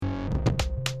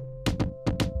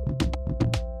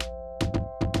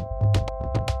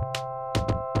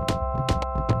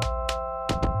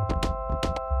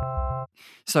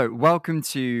So, welcome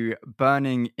to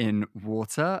Burning in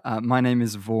Water. My name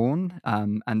is Vaughan,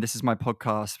 and this is my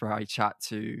podcast where I chat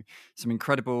to some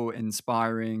incredible,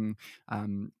 inspiring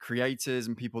creators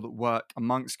and people that work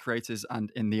amongst creators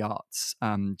and in the arts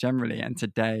generally. And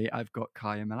today I've got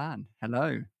Kaya Milan.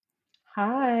 Hello.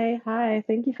 Hi.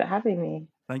 Thank you for having me.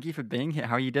 Thank you for being here.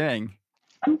 How are you doing?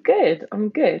 I'm good.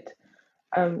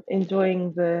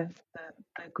 Enjoying the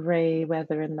grey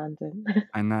weather in London.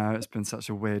 I know it's been such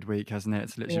a weird week, hasn't it?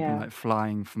 It's literally been Yeah, like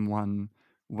flying from one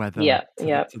weather yeah, to the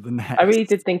yeah. to the I really next.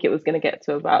 did think it was going to get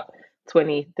to about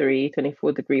 23,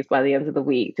 24 degrees by the end of the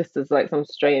week, just as like some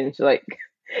strange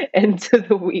end to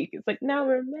the week. It's like now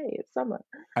we're in May, it's summer.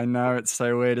 I know it's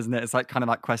so weird, isn't it? It's like kind of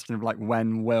like question of like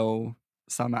when will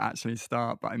summer actually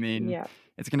start? But I mean, Yeah,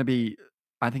 it's going to be.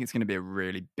 I think it's going to be a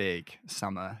really big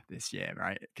summer this year,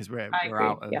 right? Because I we're agree.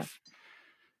 out Yeah. of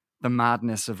the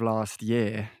madness of last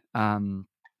year. But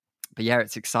yeah,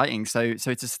 it's exciting. So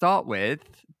to start with,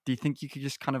 do you think you could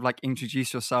just kind of like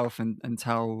introduce yourself and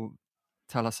tell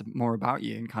us more about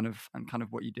you and kind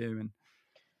of what you do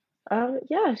and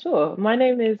Yeah, sure. My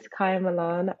name is Kaya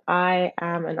Milan. I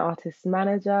am an artist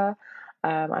manager.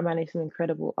 I manage some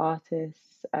incredible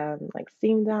artists like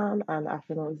Steam Down and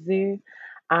Astronaut Zoo.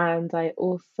 And I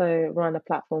also run a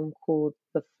platform called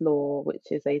The Floor, which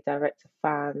is a direct to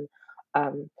fan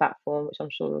platform, which I'm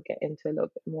sure we'll get into a little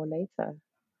bit more later.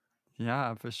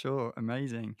 Yeah, for sure.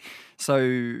 Amazing.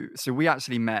 So we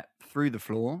actually met through The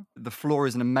Floor. The Floor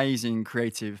is an amazing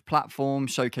creative platform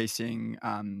showcasing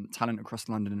talent across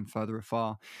London and further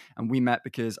afar. And we met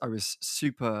because I was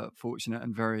super fortunate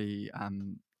and very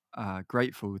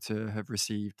grateful to have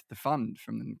received the fund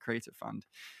from the Creative Fund,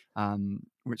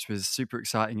 which was super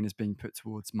exciting and is being put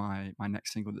towards my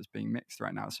next single that's being mixed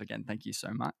right now. So again, thank you so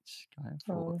much, Kaya,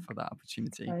 Oh, for that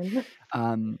opportunity. fine.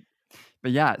 Um,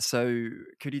 but yeah, so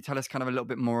could you tell us kind of a little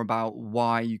bit more about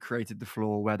why you created The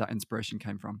Floor, where that inspiration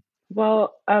came from?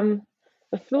 Well,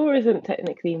 The Floor isn't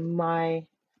technically my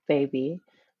baby,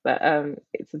 but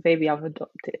it's a baby I've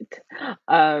adopted.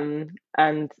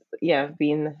 And yeah, I've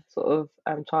been sort of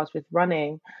charged with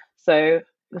running. So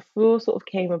The Floor sort of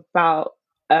came about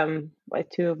by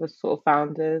two of us sort of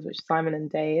founders, which is Simon and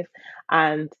Dave,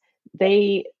 and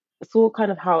they saw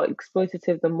kind of how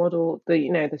exploitative the model,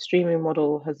 the streaming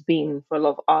model has been for a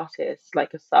lot of artists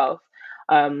like yourself.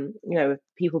 With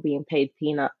people being paid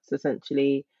peanuts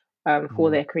essentially for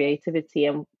Mm, their creativity,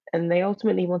 and they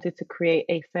ultimately wanted to create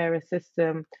a fairer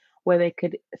system where they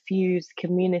could fuse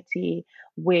community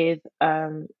with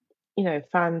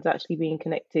fans actually being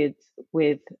connected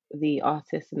with the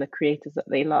artists and the creators that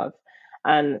they love.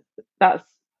 And that's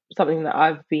something that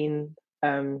I've been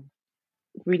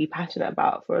really passionate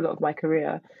about for a lot of my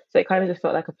career. So it kind of just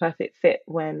felt like a perfect fit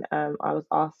when I was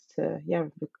asked to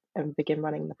begin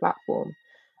running the platform.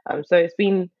 So it's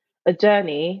been a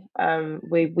journey.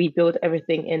 We build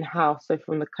everything in house. So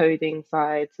from the coding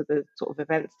side to the sort of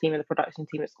events team and the production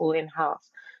team, it's all in house.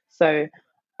 So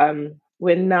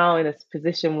we're now in a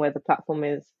position where the platform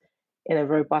is in a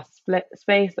robust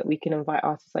space that we can invite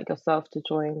artists like yourself to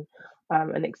join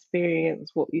and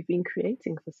experience what we've been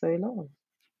creating for so long.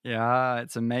 yeah,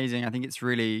 it's amazing. I think it's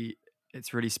really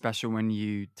special when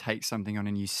you take something on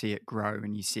and you see it grow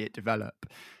and you see it develop,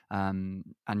 and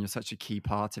you're such a key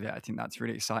part of it. I think that's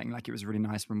really exciting. Like it was really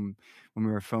nice when we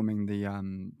were filming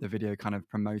the video, kind of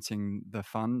promoting the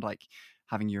fund, like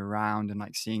having you around and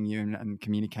like seeing you and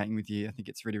communicating with you. I think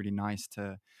it's really nice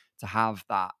to have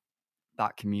that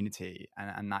community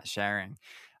and that sharing.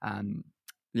 Um,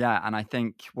 yeah, and I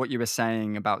think what you were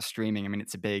saying about streaming, I mean,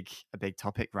 it's a big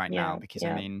topic right now Yeah, because I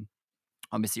yeah. mean,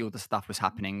 obviously all the stuff was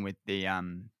happening with the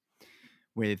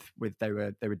with they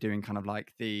were doing kind of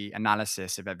like the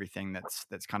analysis of everything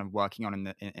that's kind of working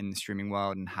on in the streaming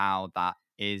world and how that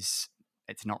is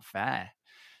it's not fair.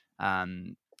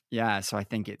 Um, yeah, so I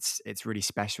think it's really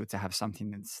special to have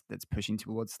something that's pushing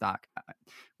towards that.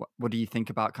 What do you think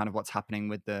about kind of what's happening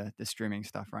with the streaming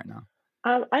stuff right now?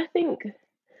 I think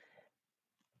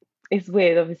it's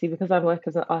weird, obviously, because I work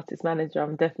as an artist manager.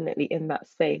 I'm definitely in that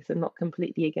space and not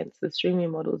completely against the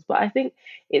streaming models. But I think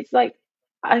it's like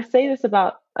I say this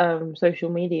about social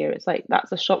media. It's like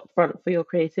that's a shop front for your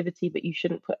creativity, but you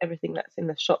shouldn't put everything that's in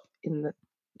the shop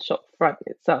front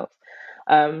itself.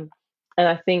 Um, and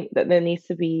I think that there needs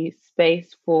to be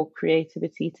space for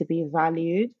creativity to be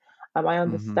valued. I Hmm.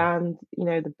 understand,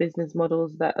 the business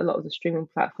models that a lot of the streaming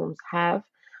platforms have,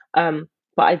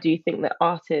 but I do think that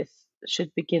artists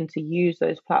should begin to use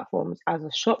those platforms as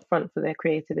a shop front for their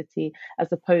creativity,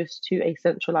 as opposed to a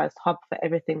centralized hub for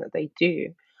everything that they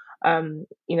do.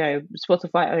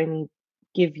 Spotify only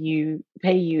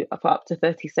pay you for up to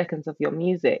 30 seconds of your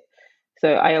music.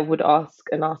 So I would ask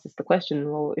an artist the question,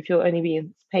 well, if you're only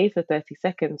being paid for 30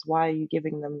 seconds, why are you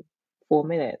giving them 4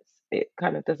 minutes? It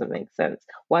kind of doesn't make sense.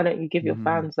 Why don't you give your Hmm.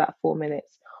 fans that 4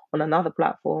 minutes on another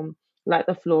platform like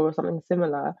the floor or something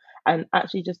similar and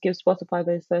actually just give Spotify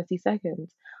those 30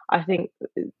 seconds? I think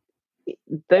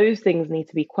those things need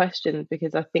to be questioned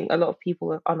because I think a lot of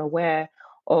people are unaware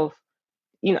of,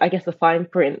 I guess the fine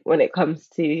print when it comes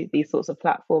to these sorts of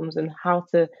platforms and how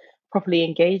to properly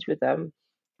engage with them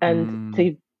and Mm.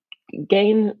 to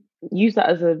gain use that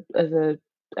as a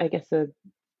I guess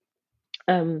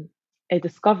um a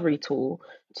discovery tool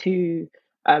to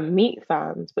meet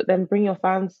fans, but then bring your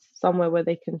fans somewhere where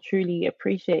they can truly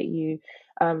appreciate you,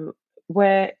 um,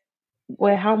 where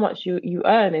how much you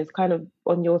earn is kind of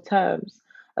on your terms,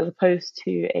 as opposed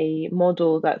to a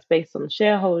model that's based on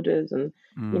shareholders and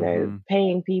Hmm.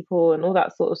 paying people and all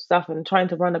that sort of stuff and trying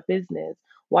to run a business.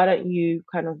 Why don't you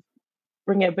kind of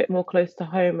bring it a bit more close to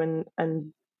home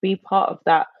and be part of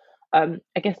that, I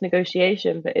guess,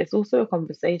 negotiation, but it's also a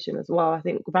conversation as well. I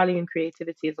think value and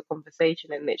creativity is a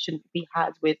conversation, and it shouldn't be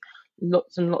had with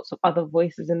lots and lots of other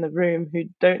voices in the room who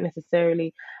don't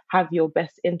necessarily have your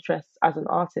best interests as an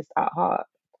artist at heart.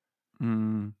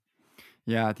 Mm.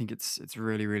 Yeah, I think it's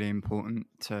really, really important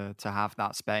to have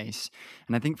that space.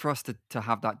 And I think for us to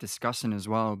have that discussion as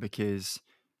well, because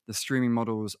the streaming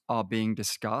models are being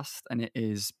discussed and it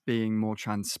is being more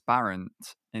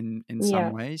transparent in some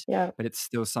Yeah, ways, yeah, but it's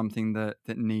still something that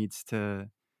needs to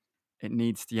it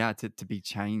needs to, yeah, to be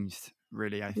changed,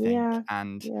 really, I think. yeah,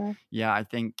 And yeah, yeah, I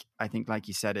think like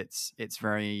you said, it's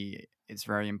very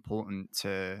important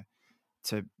to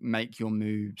make your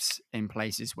moves in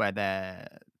places where they're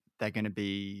going to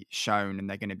be shown and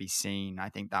they're going to be seen. I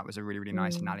think that was a really, really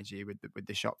nice mm, analogy with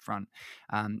the shop front.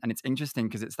 And it's interesting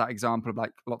because it's that example of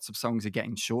like lots of songs are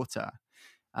getting shorter.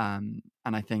 And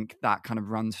I think that kind of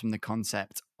runs from the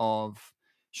concept of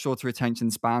shorter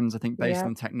attention spans, I think based yeah,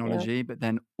 on yeah, technology, but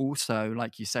then also,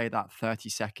 like you say, that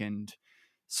 30-second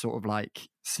sort of like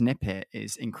snippet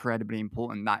is incredibly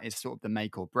important. That is sort of the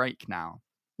make or break now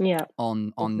yeah,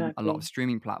 on a lot of exactly.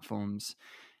 streaming platforms.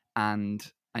 And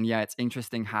yeah, it's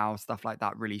interesting how stuff like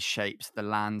that really shapes the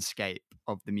landscape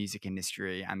of the music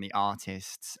industry and the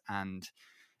artists and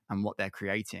what they're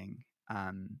creating.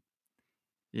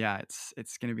 Yeah, it's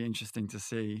going to be interesting to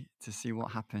see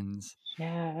what happens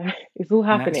Yeah, it's all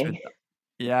next with happening. that.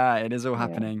 Yeah, it is all Yeah.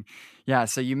 happening. Yeah,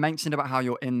 so you mentioned about how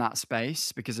you're in that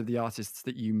space because of the artists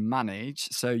that you manage.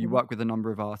 So you Mhm. work with a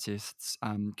number of artists.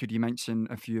 Could you mention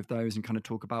a few of those and kind of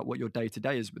talk about what your day to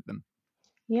day is with them?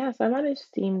 Yes, I manage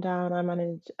Steam Down. I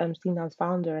manage Steam Down's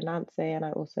founder, Ananse, and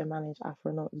I also manage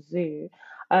Afronaut Zoo.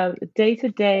 Day to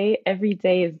day, every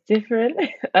day is different.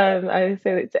 I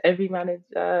say it to every manager.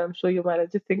 I'm sure your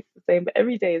manager thinks the same, but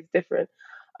every day is different.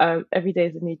 Every day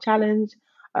is a new challenge,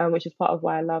 which is part of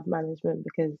why I love management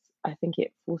because I think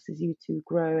it forces you to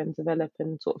grow and develop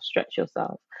and sort of stretch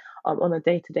yourself on a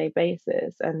day to day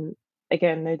basis. And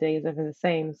again, no day is ever the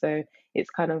same. So it's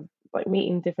kind of like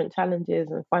meeting different challenges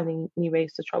and finding new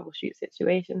ways to troubleshoot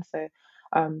situations. So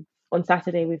on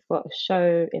Saturday we've got a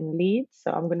show in Leeds,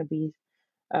 so I'm going to be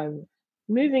um,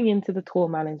 moving into the tour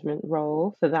management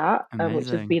role for that,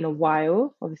 which has Amazing. been a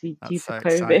while, obviously due That's to so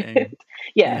COVID. exciting.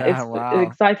 Yeah, Yeah, it's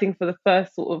wow. exciting for the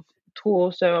first sort of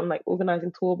tour show. I'm like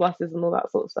organizing tour buses and all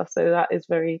that sort of stuff. So that is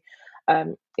very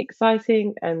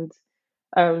exciting and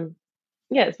um,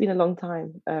 yeah, it's been a long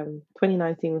time.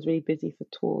 2019 was really busy for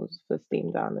tours for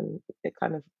Steam Down, and it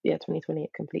kind of, yeah, 2020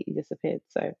 it completely disappeared.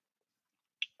 So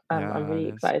I'm Yeah, it really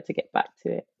is. excited to get back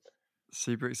to it.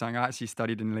 Super exciting. I actually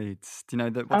studied in Leeds. Do you know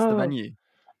that what's the Oh, venue?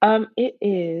 it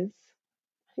is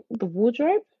the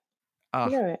Wardrobe.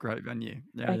 You Ah, know it. great venue.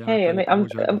 Yeah, yeah, I Okay, I played mean, the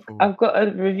Wardrobe before. I've got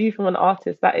a review from an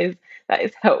artist that is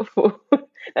helpful.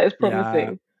 That is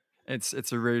Yeah. promising. It's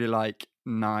a really, like,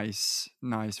 nice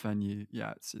venue.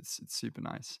 Yeah, it's super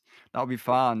nice. That'll be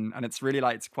fun, and it's really,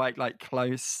 like it's quite, like,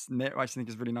 close-knit, which I think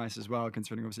is really nice as well,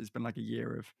 considering obviously it's been, like, a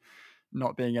year of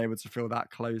not being able to feel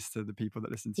that close to the people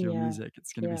that listen to your Yeah, music.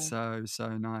 It's gonna be yeah, so,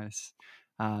 so nice.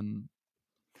 Um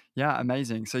Yeah,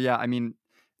 amazing. So yeah, I mean,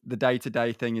 the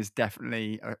day-to-day thing is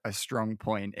definitely a strong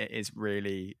point. It is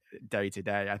really day to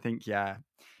day. I think, yeah,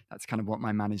 that's kind of what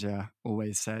my manager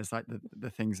always says. Like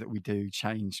the things that we do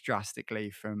change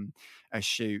drastically from a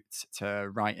shoot to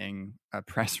writing a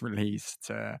press release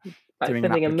to like doing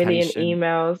an sending a million application.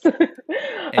 emails.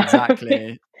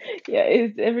 Exactly. Yeah,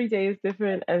 it's every day is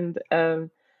different, and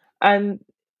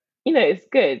it's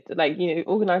good. Like,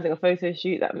 organizing a photo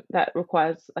shoot that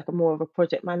requires like a more of a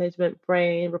project management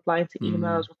brain. Replying to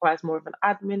emails Mm, requires more of an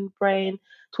admin brain.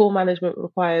 Tour management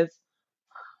requires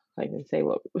can't even say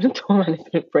what tour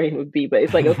management brain would be, but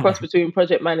it's like a cross between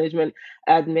project management,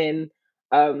 admin,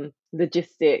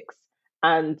 logistics,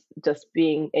 and just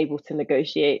being able to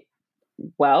negotiate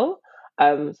well.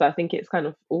 So I think it's kind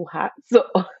of all hats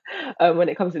when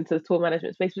it comes into the tour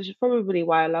management space, which is probably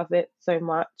why I love it so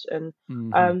much.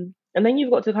 Hmm. And then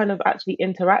you've got to kind of actually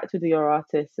interact with your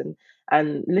artists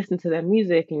and listen to their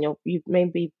music, and you may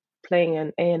be playing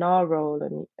an A&R role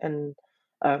and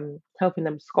helping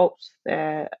them sculpt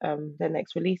their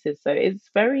next releases. So it's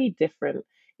very different.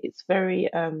 It's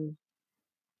very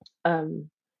um,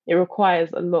 it requires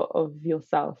a lot of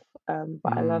yourself,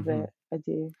 but I love Hmm. it. I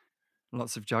do.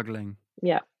 Lots of juggling.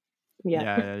 Yeah, yeah.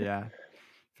 Yeah, yeah, yeah,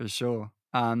 for sure.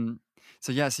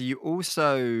 So yeah, so you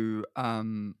also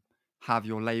have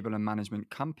your label and management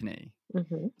company.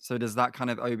 hmm So does that kind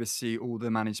of oversee all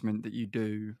the management that you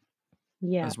do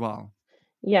Yeah, as well?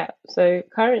 yeah. So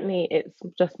currently it's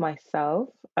just myself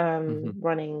Hmm.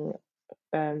 running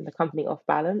the company Off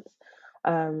Balance.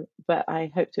 But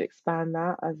I hope to expand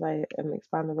that as I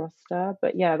expand the roster.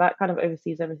 But yeah, that kind of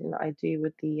oversees everything that I do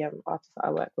with the artists that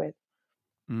I work with.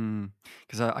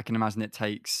 Because I can imagine it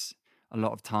takes a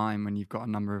lot of time when you've got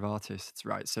a number of artists,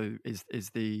 right? So is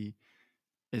the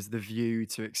view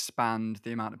to expand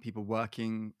the amount of people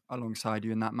working alongside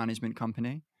you in that management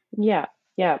company? Yeah,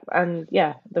 yeah, and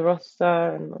yeah, the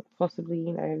roster and possibly,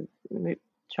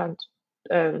 trans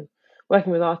um,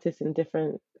 working with artists in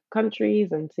different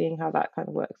countries and seeing how that kind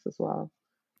of works as well.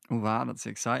 Oh, wow, that's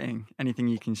exciting. Anything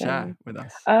you can share So, with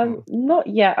us? Or not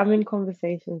yet. I'm in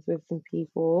conversations with some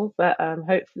people, but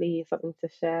hopefully something to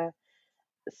share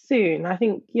soon. I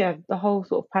think, yeah, the whole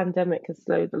sort of pandemic has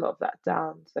slowed a lot of that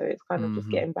down. So it's kind of just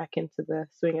mhm, getting back into the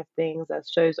swing of things as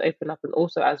shows open up and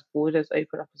also as borders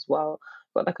open up as well.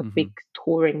 Got like a big mhm.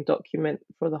 touring document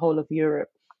for the whole of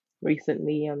Europe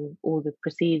recently and all the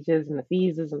procedures and the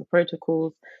visas and the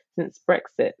protocols since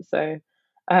Brexit. So,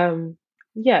 um,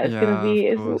 yeah, Yeah, of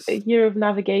it's a course. year of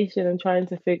navigation and trying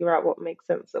to figure out what makes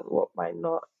sense and what might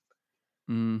not.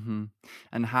 Mhm.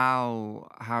 And how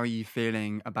are you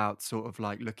feeling about sort of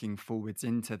like looking forwards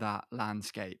into that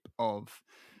landscape of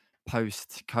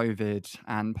post-COVID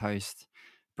and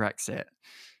post-Brexit?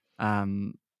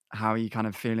 Um, how are you kind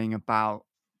of feeling about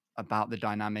the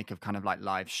dynamic of kind of like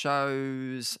live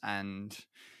shows and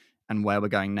where we're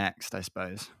going next, I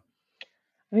suppose?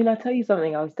 I mean, I'll tell you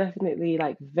something, I was definitely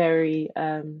like very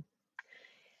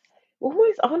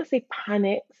almost, I want to say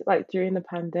panicked, like during the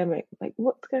pandemic, like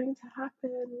what's going to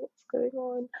happen? What's going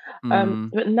on?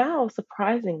 Mm, But now,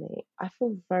 surprisingly, I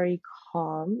feel very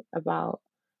calm about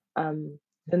um,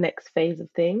 the next phase of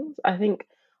things. I think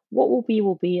what will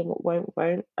be, and what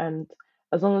won't. And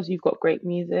as long as you've got great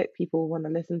music, people want to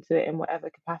listen to it in whatever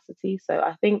capacity. So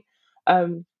I think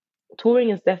um, touring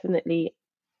is definitely,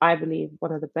 I believe,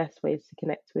 one of the best ways to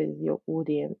connect with your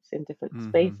audience in different mhm.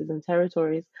 spaces and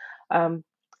territories. Um,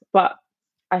 but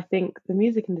I think the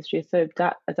music industry is so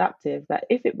adaptive that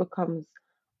if it becomes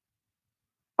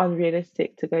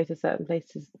unrealistic to go to certain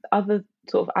places, other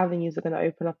sort of avenues are going to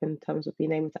open up in terms of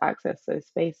being able to access those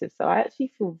spaces. So I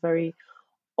actually feel very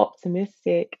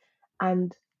optimistic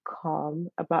and calm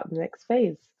about the next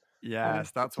phase,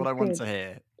 Yes, which that's what is I want good. to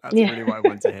hear. That's Yeah. really what I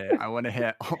want to hear. I want to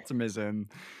hear optimism.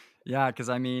 Yeah, because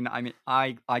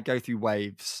I go through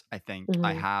waves, I think.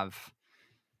 hmm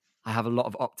I have a lot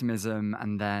of optimism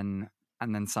and then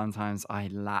sometimes I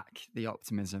lack the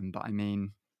optimism, but I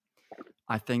mean,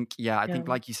 I think yeah, I Yeah. think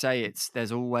like you say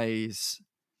there's always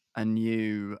a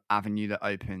new avenue that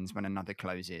opens when another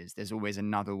closes. There's always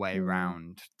another way mm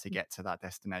around to get to that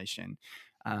destination.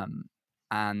 Um,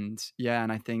 and yeah,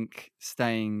 and I think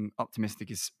staying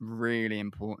optimistic is really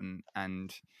important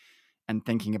and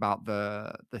thinking about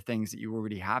the things that you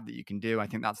already have that you can do. I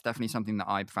think that's definitely something that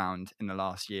I've found in the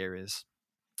last year is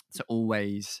to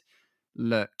always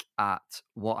look at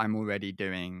what I'm already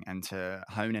doing and to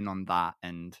hone in on that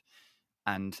and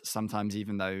sometimes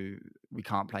even though we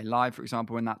can't play live for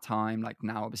example in that time like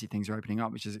now obviously things are opening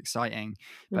up which is exciting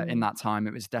but in mm that time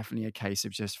it was definitely a case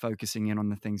of just focusing in on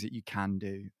the things that you can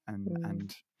do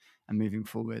mm and moving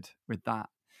forward with that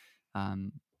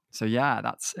um so yeah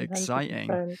that's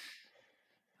exciting 100%.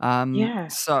 Yeah.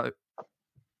 so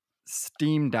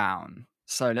Steam Down.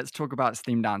 So let's talk about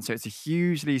Steam Down. So it's a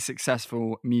hugely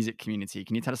successful music community.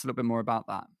 Can you tell us a little bit more about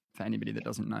that for anybody that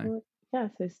doesn't know? Well, yeah,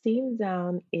 so Steam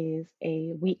Down is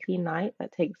a weekly night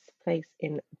that takes place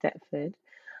in Deptford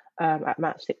at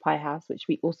Matchstick Pie House, which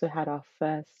we also had our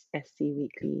first SC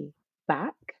Weekly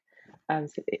back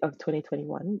of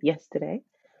 2021 yesterday.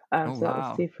 Oh So that was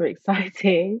wow. super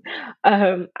exciting.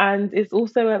 And it's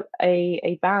also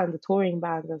a band, a touring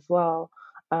band as well.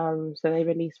 So they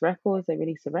release records. They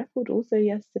released a record also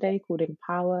yesterday called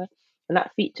Empower, and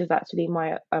that features actually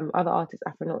my other artist,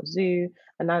 Afronaut Zoo,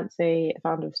 Ananse,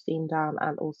 founder of Steam Down,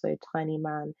 and also Tiny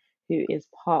Man, who is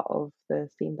part of the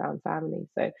Steam Down family.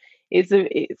 So it's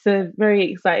a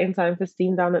very exciting time for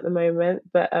Steam Down at the moment.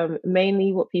 But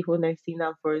mainly, what people know Steam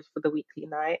Down for is for the weekly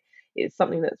night. It's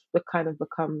something that's kind of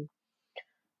become,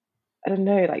 I don't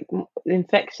know, like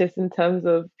infectious in terms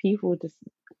of people just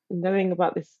knowing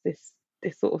about this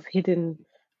sort of hidden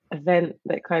event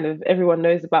that kind of everyone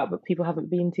knows about, but people haven't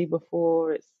been to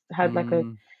before. It's had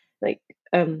Mm, like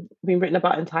been written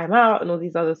about in Time Out and all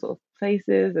these other sort of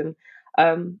places, and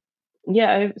um,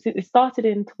 yeah, it started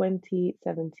in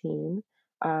 2017,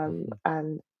 mhm.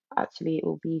 and actually it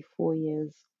will be 4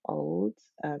 years old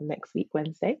next week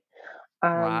Wednesday.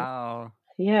 Um, Wow.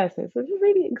 yeah, so it's a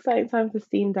really exciting time for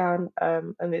Steam Down,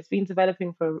 and it's been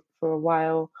developing for a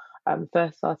while.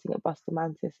 First starting at Buster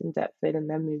Mantis in Deptford, and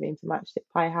then moving to Matchstick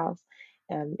Pie House,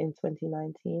 in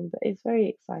 2019. But it's very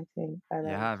exciting and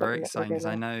Yeah, very something that we're exciting because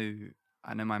gonna.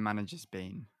 I know my manager's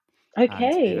been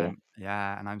to the Okay, event.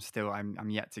 Yeah, and I'm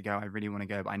yet to go. I really want to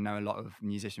go, but I know a lot of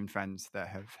musician friends that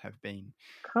have been.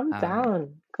 come Um,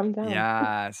 down, come down.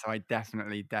 yeah, so I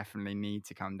definitely need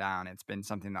to come down. It's been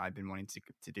something that I've been wanting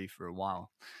to do for a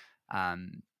while.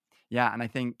 Um, yeah, and I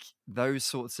think those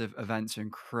sorts of events are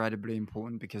incredibly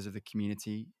important because of the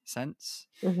community sense.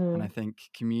 And I Hmm. think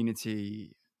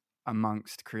community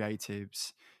amongst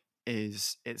creatives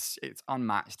is it's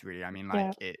unmatched really. I mean,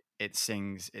 Yeah. like it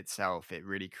sings itself. It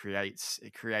creates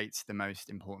the most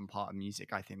important part of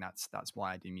music. I think that's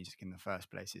why I do music in the first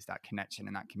place, is that connection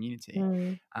and that community.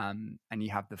 Mm. And you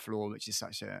have the floor, which is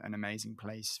such an amazing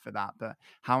place for that. But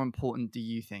how important do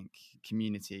you think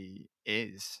community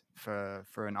is for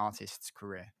an artist's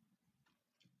career?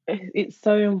 It's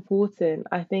so important.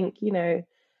 I think,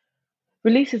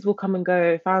 releases will come and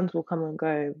go, fans will come and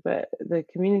go, but the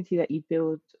community that you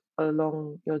build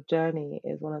along your journey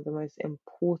is one of the most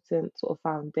important sort of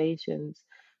foundations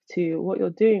to what you're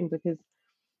doing, because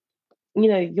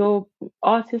your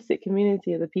artistic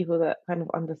community are the people that kind of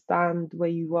understand where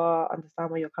you are,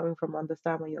 understand where you're coming from,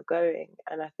 understand where you're going.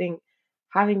 And I think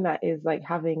having that is like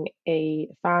having a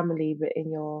family, but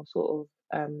in your sort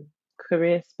of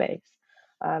career space.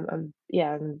 And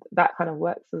yeah, and that kind of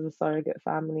works as a surrogate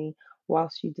family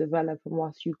whilst you develop and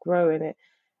whilst you grow in it.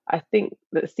 I think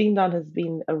that Steam Down has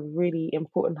been a really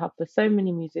important hub for so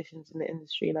many musicians in the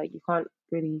industry. Like, you can't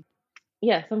really,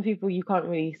 yeah, some people you can't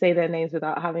really say their names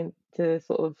without having to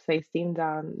sort of say Steam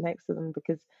Down next to them,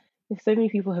 because so many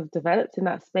people have developed in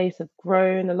that space, have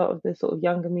grown. A lot of the sort of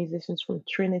younger musicians from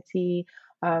Trinity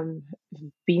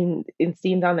have been in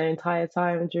Steam Down their entire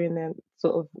time during their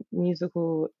sort of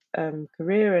musical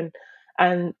career,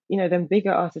 and then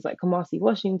bigger artists like Kamasi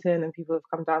Washington and people have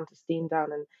come down to Steam Down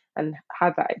and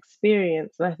had that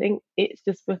experience. And I think it's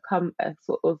just become a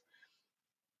sort of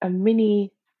a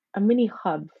mini a mini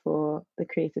hub for the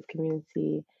creative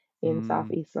community in Mm,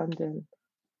 Southeast London.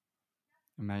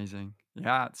 amazing.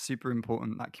 Yeah, it's super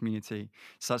important, that community.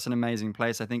 Such an amazing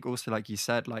place. I think also, like you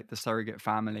said, like the surrogate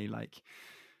family, like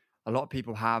a lot of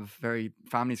people have very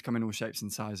families come in all shapes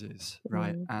and sizes,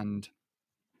 right? Mm, And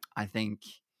I think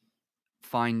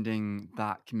finding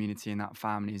that community and that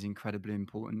family is incredibly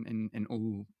important in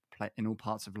all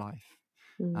parts of life.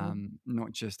 mm,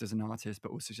 Not just as an artist,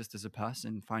 but also just as a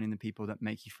person, finding the people that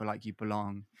make you feel like you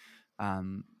belong,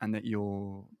 and that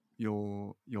you're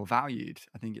valued.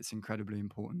 I think it's incredibly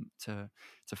important to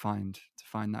find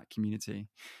that community.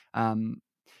 Um,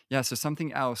 yeah. So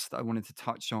something else that I wanted to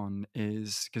touch on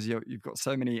is because you've got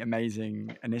so many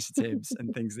amazing initiatives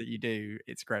and things that you do.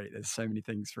 It's great. There's so many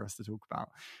things for us to talk about.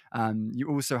 You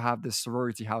also have the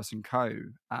Sorority House and Co.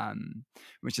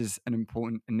 Which is an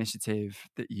important initiative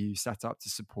that you set up to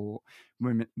support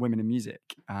women in music.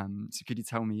 So could you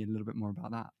tell me a little bit more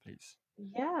about that, please?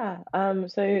 yeah.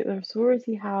 So the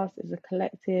Sorority House is a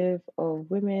collective of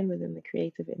women within the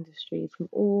creative industry from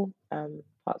all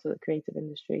parts of the creative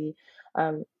industry,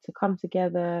 to come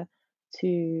together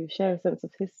to share a sense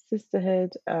of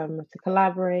sisterhood, to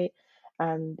collaborate,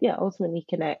 and yeah, ultimately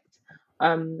connect.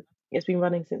 It's been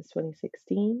running since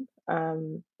 2016.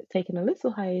 It's taken a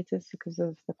little hiatus because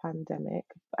of the pandemic,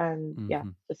 and yeah,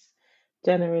 Hmm. just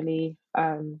generally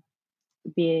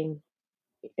being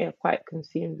quite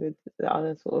consumed with the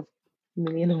other sort of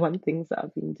million and one things that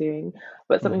I've been doing,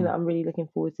 but something Hmm. that I'm really looking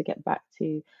forward to get back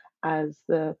to as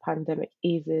the pandemic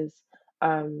eases,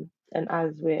 and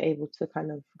as we're able to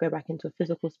kind of go back into a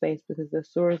physical space, because the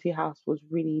sorority house was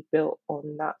really built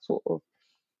on that sort of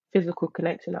physical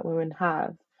connection that women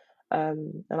have.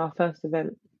 And our first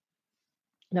event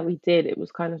that we did, it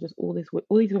was kind of just all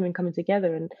these women coming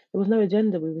together, and there was no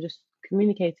agenda. We were just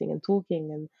communicating and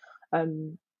talking,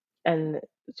 um and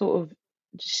sort of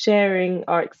sharing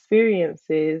our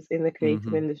experiences in the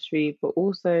creative Mhm. industry, but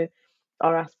also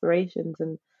our aspirations.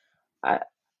 And I,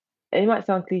 it might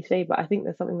sound cliche, but I think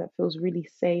there's something that feels really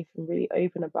safe and really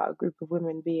open about a group of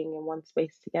women being in one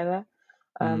space together.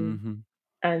 Um, Mhm.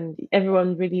 and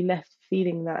everyone really left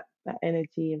feeling that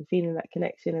energy and feeling that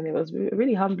connection, and it was a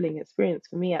really humbling experience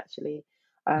for me, actually.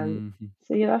 Mhm.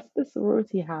 So yeah, that's the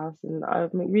sorority house, and I'm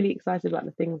really excited about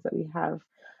the things that we have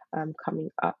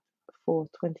coming up for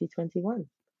 2021.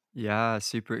 Yeah,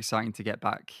 super exciting to get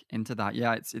back into that.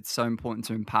 Yeah, it's so important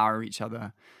to empower each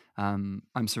other.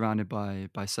 I'm surrounded by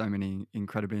so many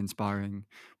incredibly inspiring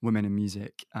women in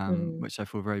music, Mm, which I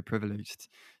feel very privileged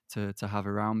to have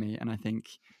around me. And I think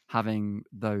having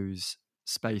those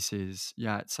spaces,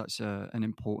 yeah, it's such an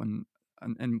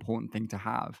important thing to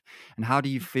have. And how do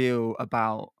you feel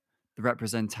about the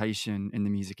representation in the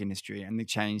music industry and the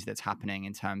change that's happening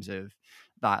in terms of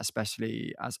that,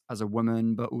 especially as a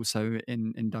woman, but also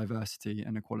in diversity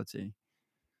and equality.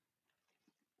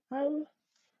 um,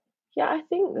 yeah, I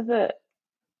think that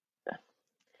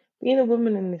being a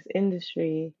woman in this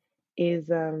industry is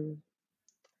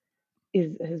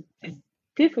is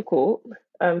difficult.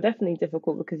 Definitely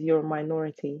difficult because you're a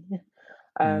minority.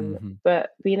 Mhm,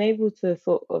 But being able to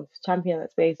sort of champion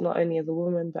that space, not only as a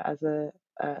woman but as a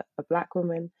black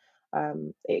woman,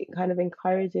 it kind of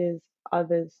encourages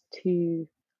others to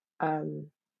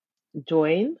um,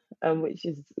 join, which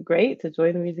is great to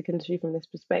join the music industry from this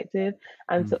perspective,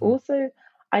 and to mhm, also,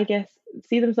 I guess,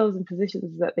 see themselves in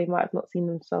positions that they might have not seen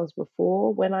themselves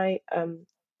before. When I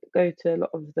go to a lot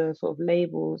of the sort of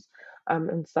labels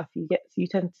and stuff, you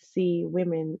tend to see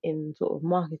women in sort of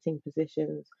marketing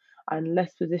positions and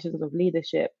less positions of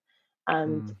leadership,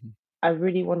 and mhm, I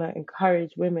really want to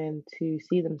encourage women to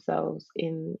see themselves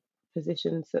in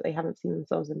positions that they haven't seen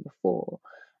themselves in before,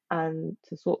 and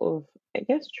to sort of, I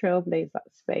guess, trailblaze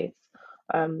that space.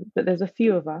 But there's a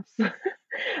few of us.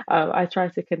 I try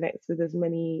to connect with as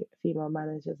many female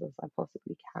managers as I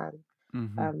possibly can,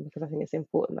 mhm, because I think it's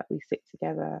important that we stick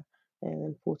together, and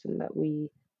important that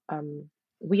um,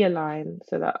 we align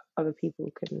so that other people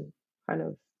can kind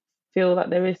of feel that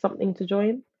there is something to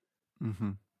join.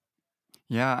 mhm.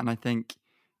 Yeah, and I think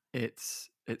it's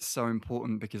so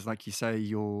important because like you say,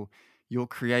 you're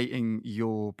creating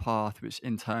your path, which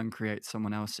in turn creates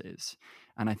someone else's.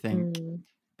 And I think Mm,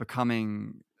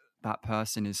 becoming that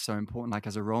person is so important, like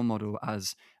as a role model,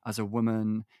 as a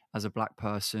woman, as a black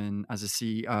person, as a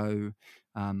CEO.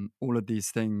 All of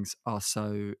these things are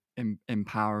so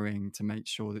empowering to make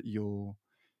sure that you're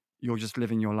just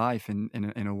living your life in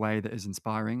a way that is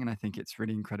inspiring. And I think it's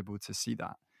really incredible to see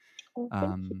that. oh,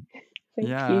 thank you, um,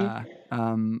 thank you. yeah,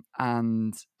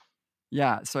 and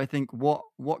yeah, so I think what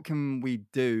can we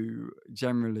do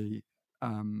generally,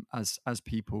 as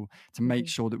people, to make Mhm.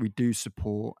 sure that we do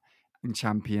support and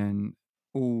champion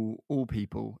all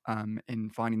people, in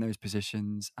finding those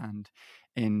positions and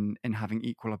in having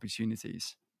equal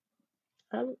opportunities?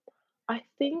 Um, I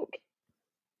think,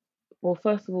 well,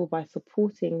 first of all, by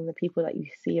supporting the people that you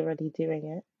see already doing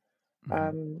it,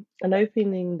 Mhm, and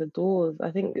opening the doors.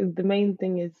 I think the main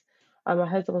thing is, I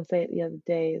heard someone say it the other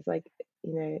day. Is like,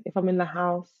 if I'm in the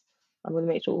house, I'm gonna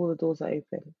make sure all the doors are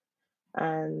open,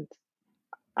 and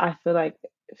I feel like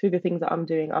through the things that I'm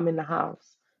doing, I'm in the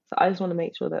house. So I just want to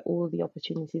make sure that all the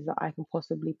opportunities that I can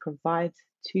possibly provide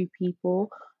to people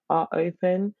are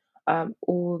open.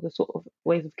 All the sort of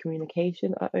ways of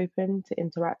communication are open to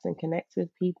interact and connect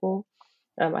with people.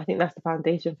 I think that's the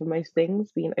foundation for most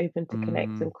things, being open to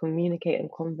connect and mhm, communicate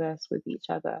and converse with each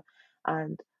other.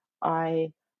 And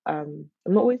I, I'm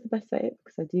not always the best at it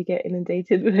because I do get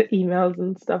inundated with emails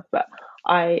and stuff, but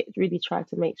I really try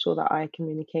to make sure that I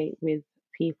communicate with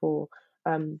people,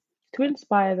 um, to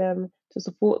inspire them, to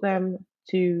support them,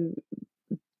 to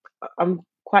I'm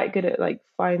quite good at like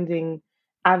finding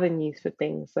avenues for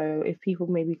things. So if people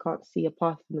maybe can't see a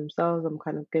path for themselves, I'm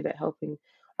kind of good at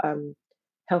um,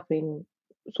 helping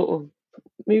sort of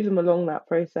move them along that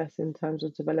process in terms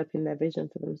of developing their vision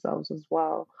for themselves as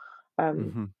well.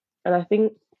 Um, mhm, and I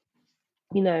think,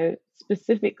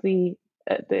 specifically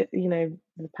at the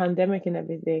pandemic and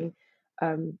everything,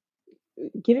 um,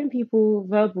 giving people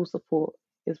verbal support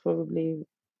is probably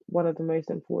one of the most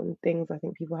important things. I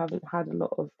think people haven't had a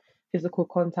lot of physical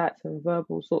contact and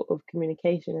verbal sort of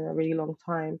communication in a really long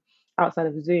time outside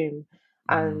of Zoom.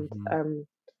 And mhm.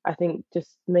 I think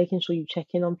just making sure you check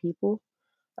in on people,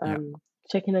 Yeah, um,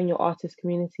 check in on your artist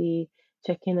community,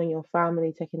 check in on your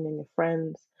family, check in on your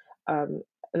friends.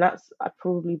 And that's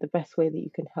probably the best way that you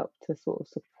can help to sort of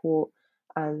support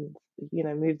and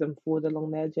move them forward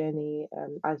along their journey,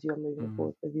 as you're moving Mm.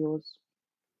 forward with yours.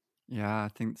 Yeah, I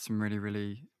think some really,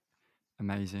 really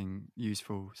amazing,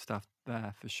 useful stuff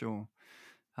there for sure.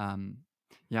 Um,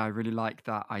 yeah, I really like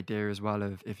that idea as well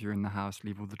of if you're in the house,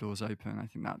 leave all the doors open. I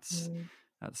think Mm,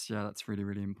 that's really,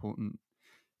 really important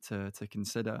to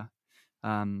consider.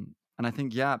 And I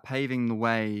think yeah, paving the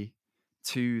way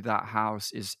to that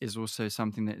house is also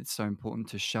something that it's so important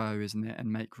to show, isn't it?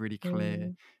 And make really clear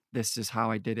mm, this is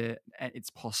how I did it. It's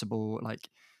possible. Like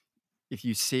if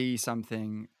you see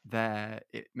something there,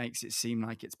 it makes it seem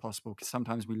like it's possible. Because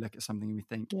sometimes we look at something and we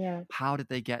think, yeah, "How did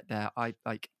they get there?" I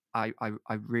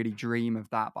really dream of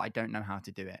that, but I don't know how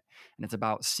to do it. And it's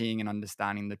about seeing and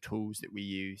understanding the tools that we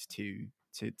use to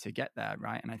get there,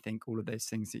 right? And I think all of those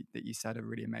things that you said are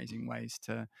really amazing ways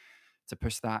to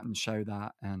push that and show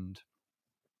that. And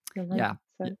yeah,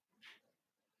 y- 100%.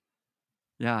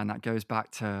 yeah, and that goes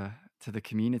back to the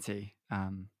community.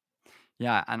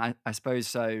 Yeah, and I suppose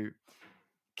so.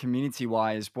 Community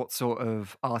wise, what sort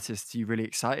of artists are you really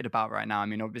excited about right now? I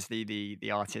mean, obviously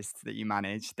the artists that you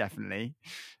manage, definitely,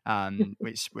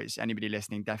 which anybody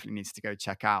listening definitely needs to go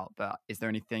check out. But is there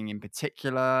anything in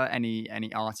particular,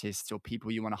 any artists or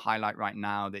people you want to highlight right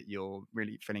now that you're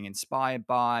really feeling inspired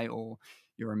by, or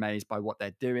you're amazed by what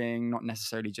they're doing? Not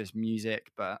necessarily just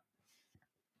music, but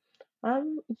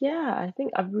Yeah, I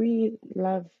think I really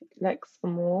love Lex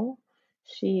Moore.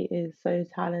 She is so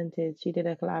talented. She did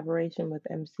a collaboration with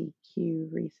MCQ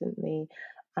recently,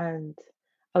 and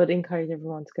I would encourage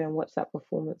everyone to go and watch that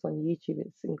performance on YouTube.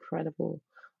 It's incredible.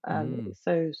 mm, It's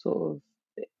so sort of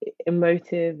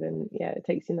emotive, and yeah, it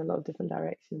takes you in a lot of different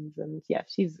directions. And yeah,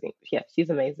 she's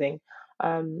amazing.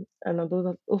 And I'd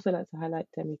also like to highlight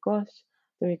Demi Gosh.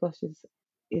 Demi Gosh is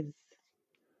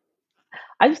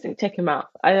I just think check him out.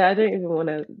 I don't even want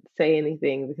to say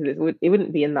anything because it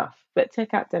wouldn't be enough. But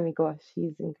check out Demi Gosh.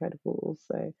 She's incredible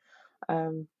also.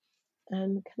 Um,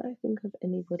 and can I think of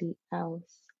anybody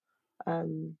else?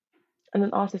 Um, and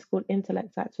an artist called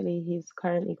Intellect actually. He's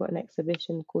currently got an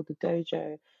exhibition called the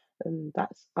Dojo, and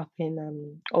that's up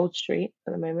in Old Street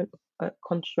at the moment at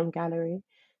Constrom Gallery.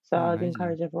 So oh, I'd amazing,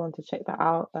 encourage everyone to check that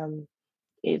out.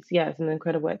 It's an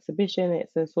incredible exhibition.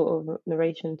 It's a sort of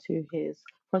narration to his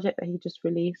project that he just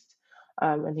released,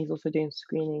 and he's also doing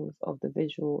screenings of the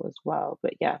visual as well.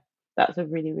 But yeah, that's a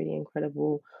really really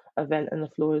incredible event, and the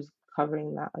floor is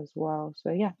covering that as well.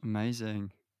 So yeah,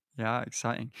 amazing, yeah,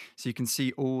 exciting. So you can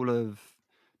see all of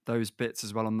those bits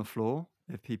as well on the floor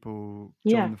if people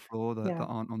join yeah, the floor that yeah,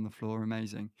 aren't on the floor.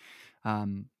 Amazing.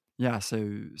 Um, yeah,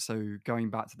 so going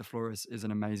back to the floor is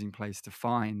an amazing place to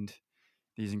find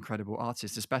these incredible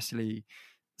artists, especially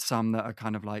some that are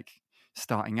kind of like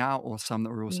starting out, or some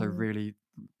that are also mm, really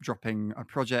dropping a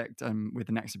project with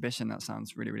an exhibition. That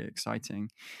sounds really, really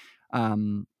exciting.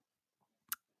 Um,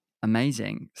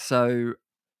 amazing. So,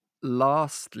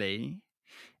 lastly,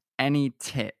 any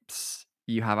tips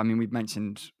you have? I mean, we've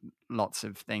mentioned lots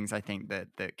of things I think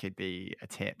that could be a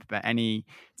tip, but any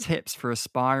tips for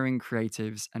aspiring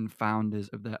creatives and founders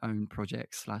of their own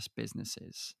projects slash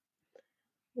businesses?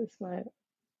 it's my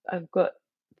I've got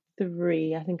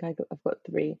three. I've got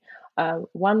three.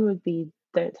 One would be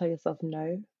don't tell yourself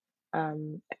no.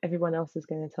 Everyone else is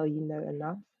going to tell you no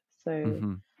enough. So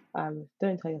Hmm.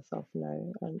 don't tell yourself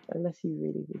no unless you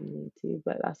really, really need to.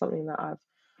 But that's something that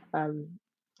um,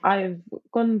 I've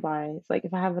gone by. It's like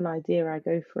if I have an idea, I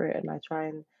go for it and I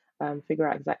try and figure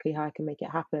out exactly how I can make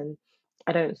it happen.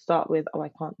 I don't start with, oh, I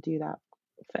can't do that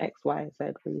for X, Y, and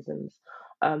Z reasons.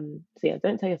 So yeah,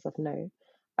 don't tell yourself no.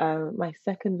 My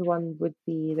second one would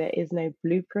be there is no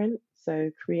blueprint,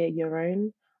 so create your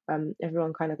own.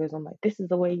 Everyone kind of goes on like, this is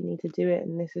the way you need to do it,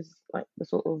 and this is like the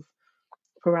sort of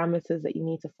parameters that you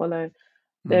need to follow.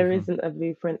 There Hmm. isn't a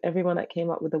blueprint. Everyone that came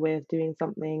up with a way of doing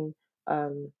something,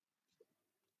 um,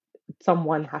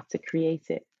 someone had to create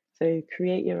it. So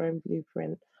create your own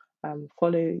blueprint,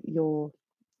 follow your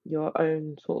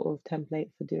own sort of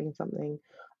template for doing something,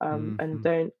 and Hmm.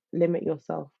 don't limit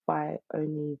yourself by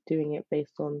only doing it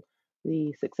based on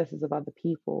the successes of other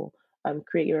people.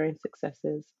 Create your own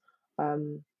successes,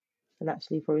 and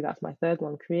actually probably that's my third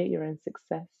one. Create your own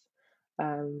success,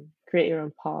 create your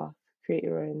own path, create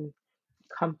your own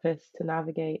compass to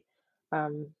navigate.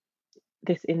 Um,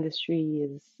 this industry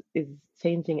is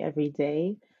changing every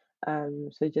day.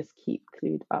 So just keep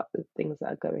clued up with things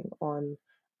that are going on,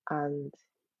 and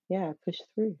yeah, push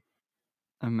through.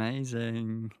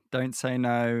 Amazing. Don't say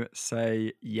no,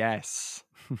 say yes.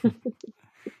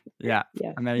 Yeah,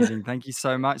 Yes. amazing. Thank you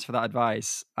so much for that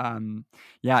advice.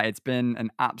 Yeah, it's been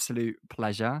an absolute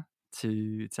pleasure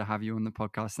to have you on the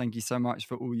podcast. Thank you so much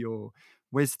for all your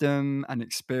wisdom and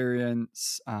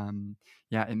experience.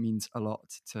 yeah, it means a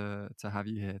lot to have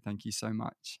you here. Thank you so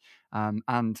much.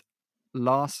 And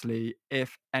lastly,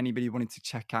 if anybody wanted to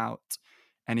check out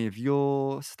any of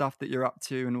your stuff that you're up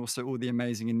to, and also all the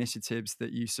amazing initiatives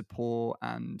that you support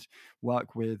and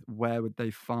work with, where would they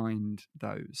find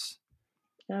those?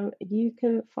 You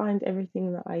can find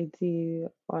everything that I do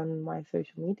on my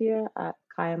social media at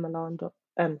Kaya Milan.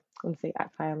 I want to say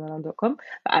at kayamalan.com,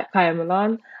 but at Kaya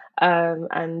Milan.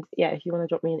 And yeah, if you want to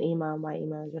drop me an email, my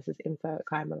email address is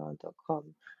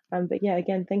info@kayamalan.com. But yeah,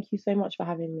 again, thank you so much for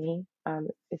having me.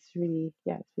 It's really,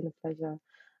 yeah, it's been a pleasure.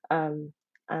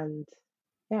 And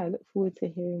yeah, I look forward to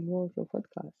hearing more of your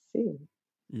podcast soon.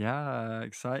 Yeah,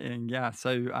 exciting. Yeah.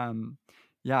 So,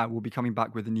 yeah, we'll be coming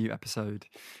back with a new episode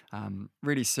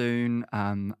really soon.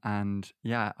 And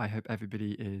yeah, I hope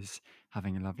everybody is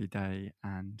having a lovely day.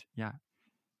 And yeah,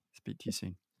 speak to you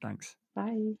soon. Thanks.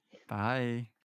 Bye. Bye.